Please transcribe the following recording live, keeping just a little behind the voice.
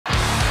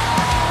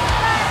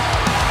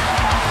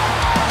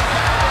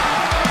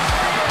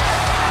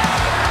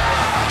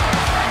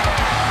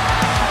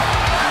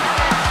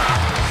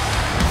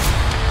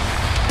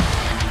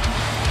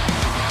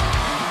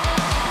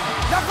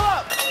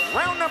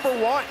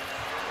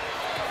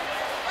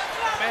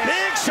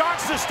Big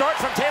shots to start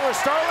from Taylor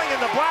Starling in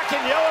the black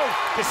and yellow.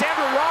 Cassie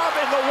Robb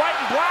in the white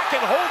and black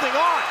and holding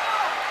on.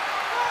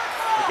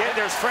 Again,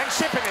 there's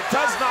friendship, and it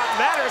does not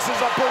matter. This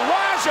is a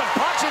barrage of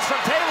punches from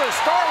Taylor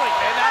Starling.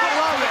 And I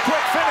love the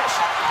quick finish.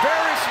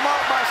 Very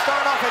smart by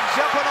starting off and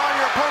jumping on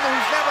your opponent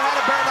who's never had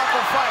a bare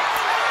knuckle fight.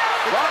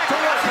 Exactly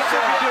what he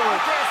should be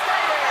doing.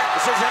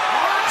 This is an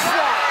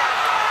onslaught.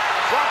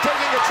 Robb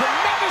taking a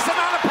tremendous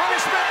amount of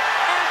punishment,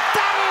 and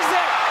that is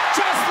it.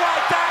 Just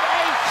like that,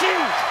 a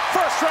huge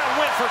first-round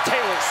win for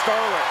Taylor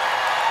Starling.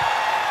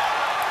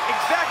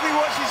 Exactly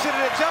what she should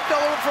have jumped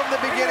all over from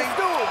the beginning.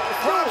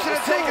 Robb should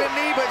have taken a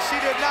knee, but she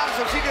did not,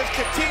 so she just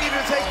continued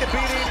to take the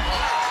beating.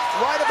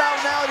 Right about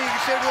now, you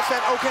should have just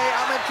said, okay,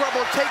 I'm in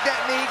trouble, take that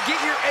knee,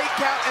 get your 8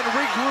 count, and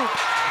regroup.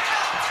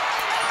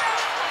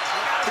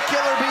 The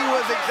killer bee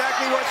was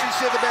exactly what she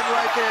should have been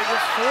right there,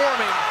 just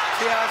swarming.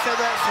 See how I said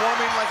that,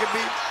 swarming like a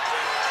bee?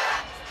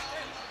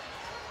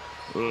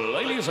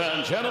 Ladies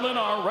and gentlemen,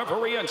 our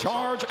referee in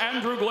charge,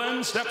 Andrew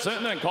Glenn, steps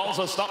in and calls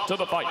a stop to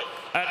the fight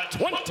at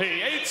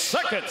 28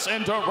 seconds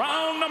into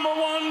round number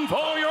 1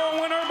 for your